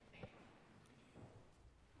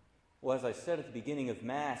Well, as I said at the beginning of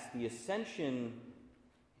Mass, the Ascension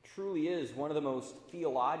truly is one of the most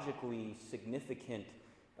theologically significant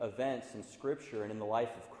events in Scripture and in the life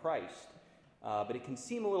of Christ. But it can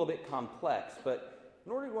seem a little bit complex. But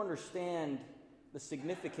in order to understand the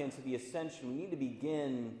significance of the Ascension, we need to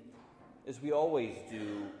begin, as we always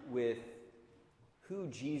do, with who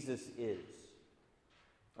Jesus is.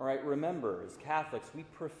 All right, remember, as Catholics, we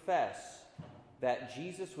profess that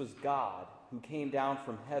Jesus was God who came down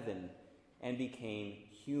from heaven and became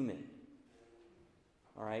human.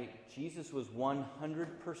 All right, Jesus was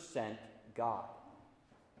 100% God.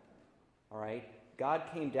 All right, God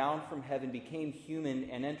came down from heaven, became human,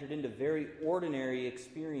 and entered into very ordinary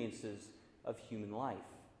experiences of human life.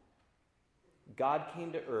 God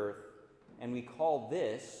came to earth, and we call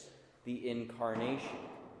this the Incarnation.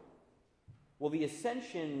 Well, the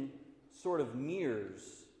Ascension sort of mirrors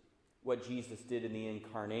what Jesus did in the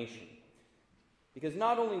Incarnation. Because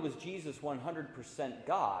not only was Jesus 100%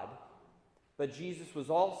 God, but Jesus was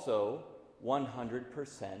also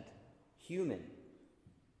 100% human.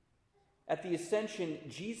 At the Ascension,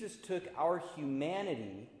 Jesus took our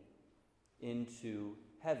humanity into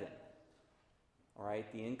heaven. All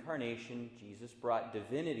right, the Incarnation, Jesus brought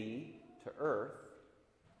divinity to earth.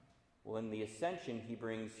 Well, in the Ascension, he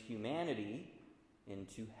brings humanity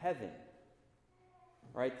into heaven.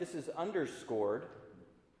 All right, this is underscored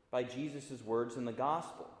by Jesus' words in the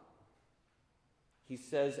Gospel. He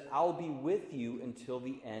says, "I'll be with you until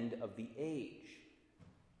the end of the age."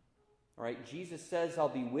 All right, Jesus says, "I'll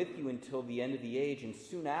be with you until the end of the age," and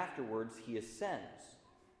soon afterwards he ascends.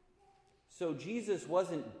 So Jesus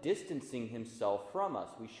wasn't distancing himself from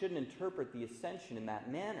us. We shouldn't interpret the Ascension in that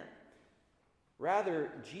manner.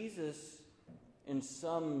 Rather, Jesus, in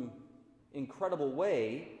some incredible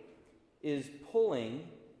way, is pulling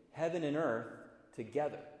heaven and earth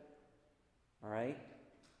together. All right?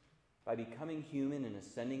 By becoming human and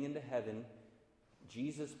ascending into heaven,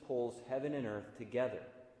 Jesus pulls heaven and earth together.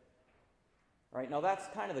 All right, now that's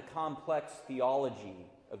kind of the complex theology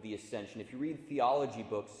of the Ascension. If you read theology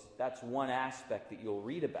books, that's one aspect that you'll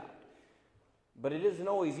read about. But it isn't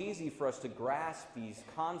always easy for us to grasp these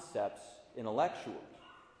concepts intellectually.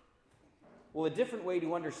 Well, a different way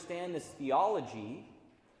to understand this theology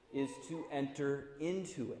is to enter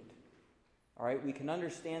into it. All right, we can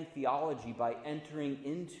understand theology by entering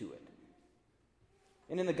into it.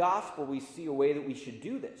 And in the Gospel, we see a way that we should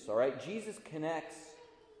do this. All right, Jesus connects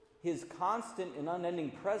his constant and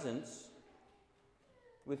unending presence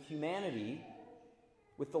with humanity,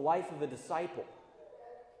 with the life of a disciple.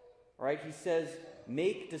 All right, he says,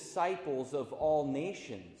 "Make disciples of all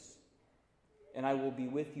nations, and I will be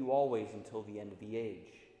with you always until the end of the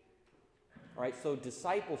age." All right, so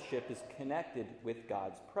discipleship is connected with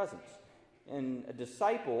God's presence. And a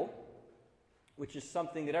disciple, which is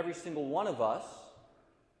something that every single one of us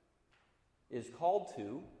is called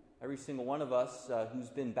to, every single one of us who's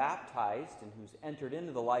been baptized and who's entered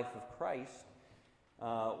into the life of Christ,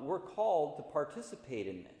 we're called to participate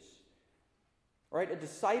in this. All right, a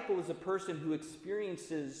disciple is a person who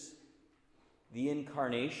experiences the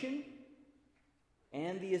Incarnation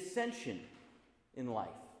and the Ascension in life.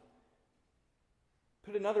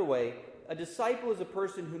 Put another way, a disciple is a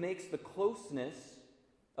person who makes the closeness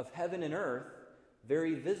of heaven and earth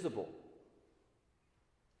very visible.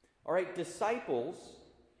 All right, disciples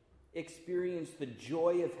experience the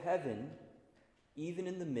joy of heaven even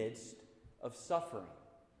in the midst of suffering.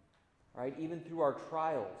 All right, even through our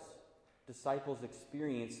trials, disciples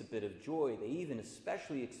experience a bit of joy. They even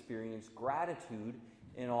especially experience gratitude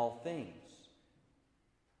in all things.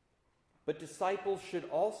 But disciples should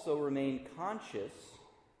also remain conscious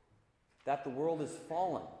that the world is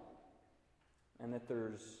fallen and that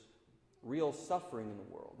there's real suffering in the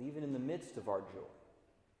world, even in the midst of our joy.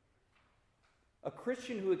 A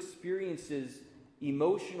Christian who experiences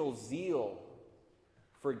emotional zeal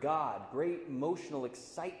for God, great emotional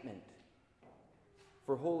excitement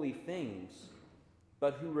for holy things,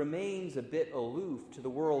 but who remains a bit aloof to the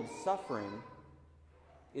world's suffering,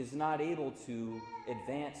 is not able to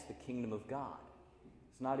advance the kingdom of God.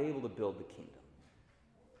 Is not able to build the kingdom.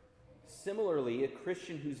 Similarly, a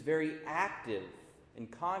Christian who's very active and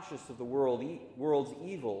conscious of the world's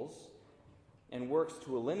evils and works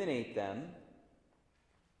to eliminate them,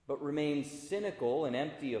 but remains cynical and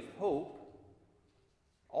empty of hope,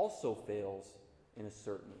 also fails in a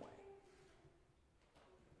certain way.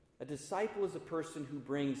 A disciple is a person who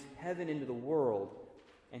brings heaven into the world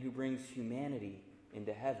and who brings humanity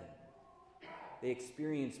into heaven. They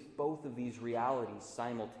experience both of these realities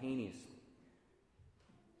simultaneously.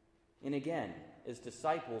 And again, as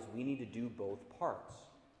disciples, we need to do both parts.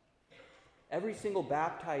 Every single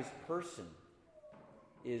baptized person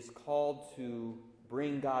is called to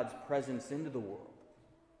bring God's presence into the world,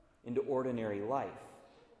 into ordinary life.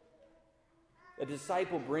 A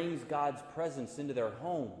disciple brings God's presence into their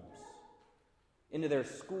homes, into their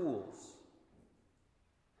schools,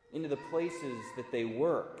 into the places that they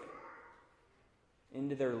work,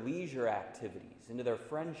 into their leisure activities, into their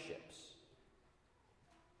friendships.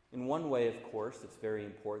 In one way, of course, it's very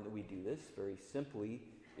important that we do this, very simply,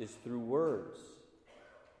 is through words.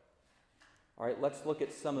 All right, let's look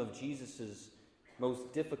at some of Jesus'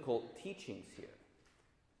 most difficult teachings here.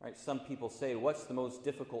 All right, some people say, what's the most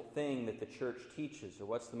difficult thing that the church teaches, or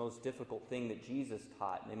what's the most difficult thing that Jesus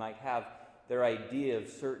taught? And they might have their idea of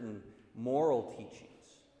certain moral teachings.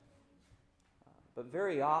 But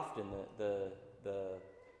very often, the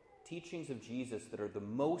teachings of Jesus that are the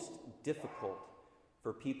most difficult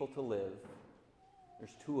for people to live,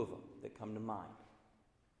 there's two of them that come to mind.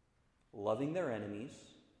 Loving their enemies,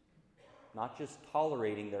 not just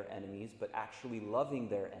tolerating their enemies, but actually loving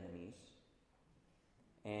their enemies,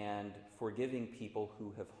 and forgiving people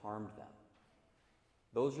who have harmed them.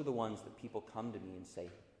 Those are the ones that people come to me and say,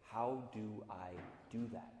 how do I do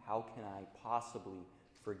that? How can I possibly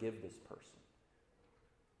forgive this person?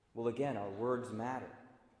 Well, again, our words matter.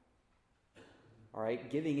 All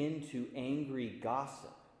right, giving in to angry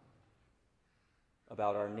gossip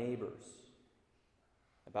about our neighbors,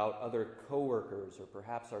 about other coworkers, or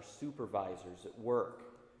perhaps our supervisors at work,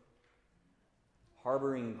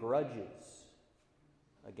 harboring grudges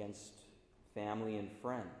against family and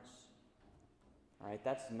friends. All right,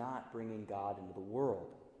 that's not bringing God into the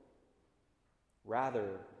world.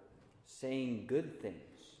 Rather, saying good things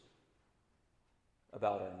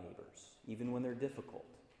about our neighbors, even when they're difficult.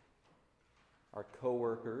 Our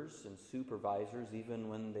coworkers and supervisors, even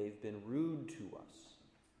when they've been rude to us.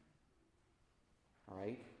 All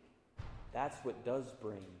right? That's what does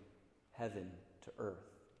bring heaven to earth.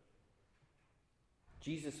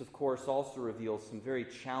 Jesus, of course, also reveals some very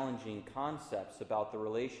challenging concepts about the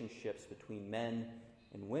relationships between men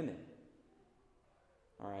and women.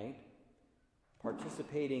 All right?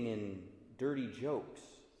 Participating in dirty jokes.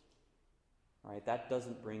 All right? That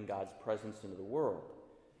doesn't bring God's presence into the world.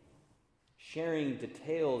 Sharing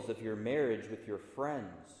details of your marriage with your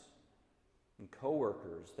friends and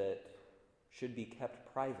coworkers that should be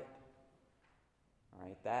kept private. All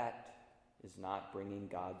right, that is not bringing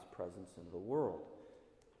God's presence into the world.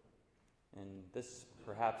 And this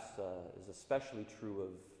perhaps is especially true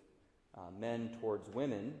of men towards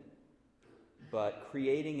women, but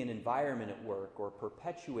creating an environment at work or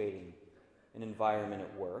perpetuating an environment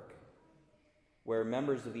at work where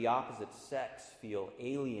members of the opposite sex feel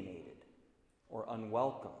alienated or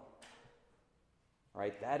unwelcome. All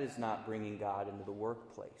right, that is not bringing God into the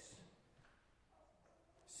workplace.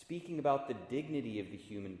 Speaking about the dignity of the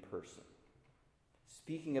human person,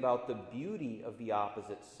 speaking about the beauty of the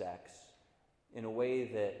opposite sex in a way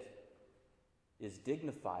that is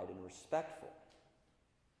dignified and respectful,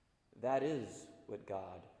 that is what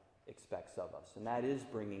God expects of us, and that is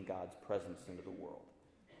bringing God's presence into the world.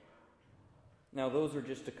 Now, those are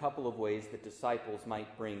just a couple of ways that disciples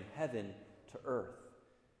might bring heaven to earth.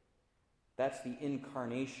 That's the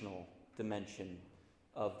incarnational dimension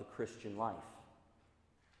of the Christian life.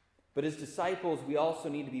 But as disciples, we also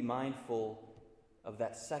need to be mindful of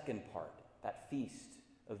that second part, that feast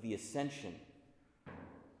of the ascension.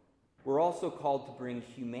 We're also called to bring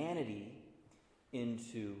humanity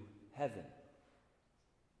into heaven.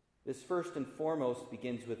 This first and foremost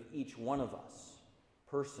begins with each one of us,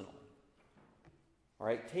 personally. All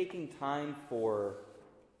right, taking time for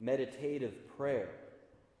meditative prayer,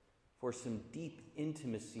 for some deep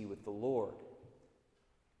intimacy with the Lord,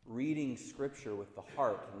 reading Scripture with the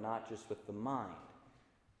heart and not just with the mind.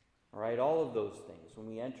 All right, all of those things. When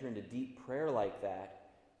we enter into deep prayer like that,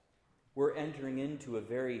 we're entering into a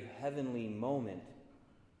very heavenly moment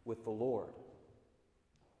with the Lord.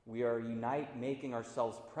 We are making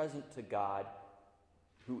ourselves present to God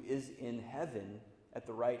who is in heaven at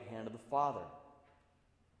the right hand of the Father.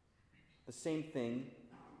 The same thing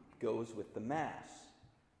goes with the Mass.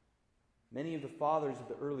 Many of the fathers of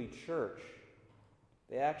the early church,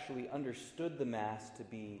 they actually understood the Mass to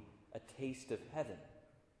be a taste of heaven,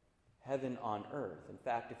 heaven on earth. In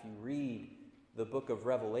fact, if you read the book of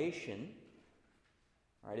Revelation,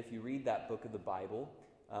 all right, if you read that book of the Bible,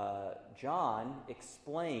 John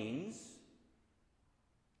explains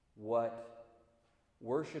what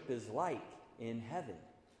worship is like in heaven.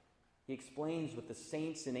 He explains what the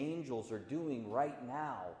saints and angels are doing right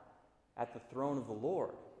now at the throne of the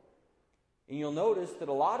Lord. And you'll notice that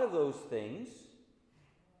a lot of those things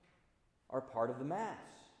are part of the Mass.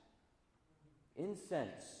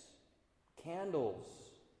 incense, candles,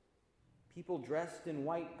 people dressed in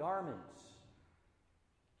white garments.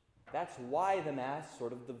 That's why the Mass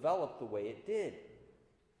sort of developed the way it did.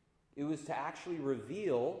 It was to actually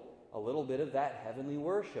reveal a little bit of that heavenly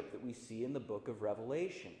worship that we see in the book of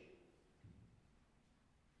Revelation.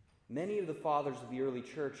 Many of the fathers of the early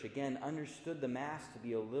church, again, understood the Mass to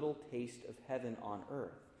be a little taste of heaven on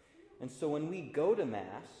earth. And so when we go to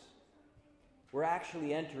Mass, we're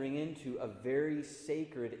actually entering into a very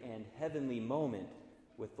sacred and heavenly moment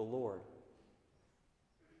with the Lord.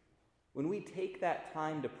 When we take that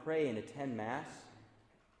time to pray and attend Mass,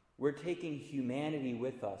 we're taking humanity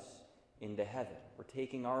with us into heaven. We're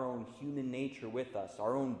taking our own human nature with us,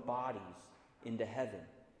 our own bodies into heaven.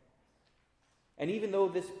 And even though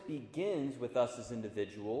this begins with us as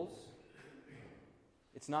individuals,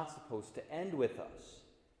 it's not supposed to end with us.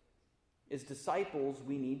 As disciples,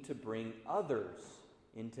 we need to bring others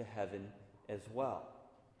into heaven as well.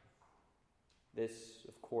 This,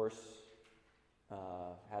 of course,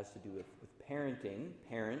 has to do with parenting.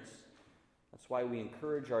 Parents, that's why we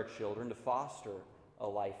encourage our children to foster a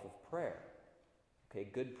life of prayer. Okay,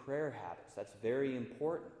 good prayer habits. That's very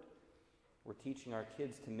important. We're teaching our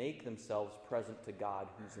kids to make themselves present to God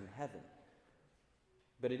who's in heaven.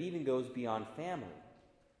 But it even goes beyond family.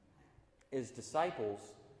 As disciples,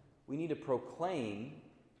 we need to proclaim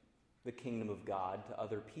the kingdom of God to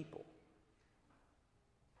other people.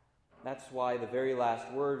 That's why the very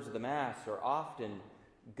last words of the Mass are often,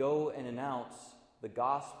 "Go and announce the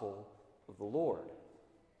gospel of the Lord."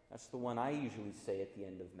 That's the one I usually say at the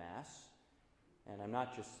end of Mass. And I'm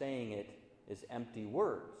not just saying it as empty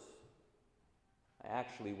words. I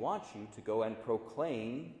actually want you to go and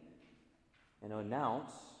proclaim and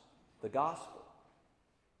announce the gospel.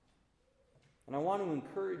 And I want to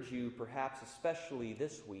encourage you, perhaps especially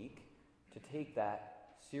this week, to take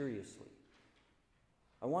that seriously.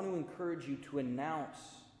 I want to encourage you to announce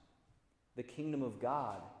the kingdom of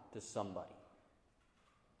God to somebody.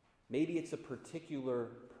 Maybe it's a particular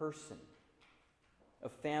person, a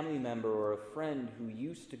family member or a friend who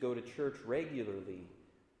used to go to church regularly,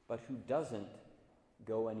 but who doesn't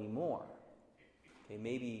go anymore. Okay,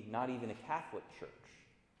 maybe not even a Catholic church.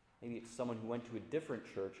 Maybe it's someone who went to a different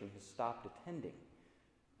church and has stopped attending.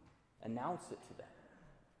 Announce it to them.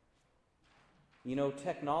 You know,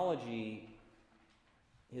 technology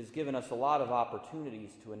has given us a lot of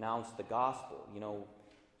opportunities to announce the gospel. You know,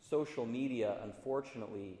 social media,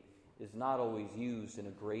 unfortunately, is not always used in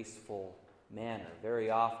a graceful manner. Very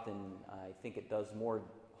often, I think it does more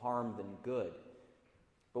harm than good.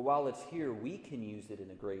 But while it's here, we can use it in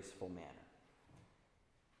a graceful manner.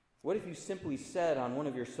 What if you simply said on one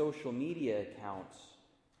of your social media accounts,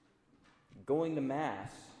 "Going to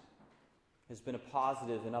Mass has been a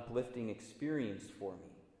positive and uplifting experience for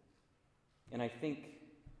me. And I think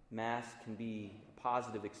Mass can be a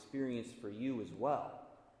positive experience for you as well.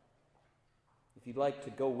 If you'd like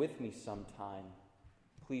to go with me sometime,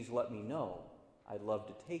 please let me know. I'd love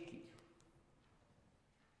to take you."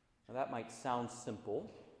 Now that might sound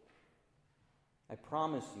simple. I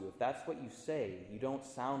promise you, if that's what you say, you don't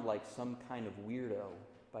sound like some kind of weirdo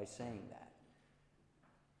by saying that.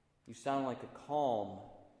 You sound like a calm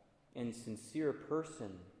and sincere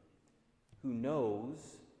person who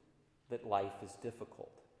knows that life is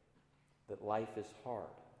difficult, that life is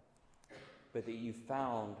hard, but that you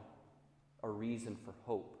found a reason for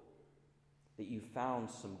hope, that you found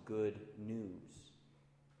some good news.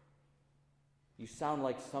 You sound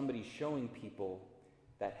like somebody showing people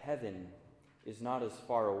that heaven is not as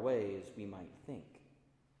far away as we might think.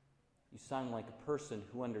 You sound like a person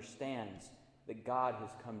who understands that God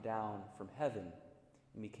has come down from heaven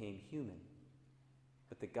and became human,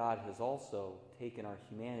 but that God has also taken our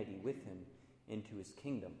humanity with him into his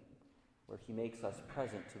kingdom, where he makes us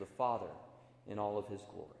present to the Father in all of his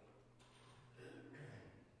glory.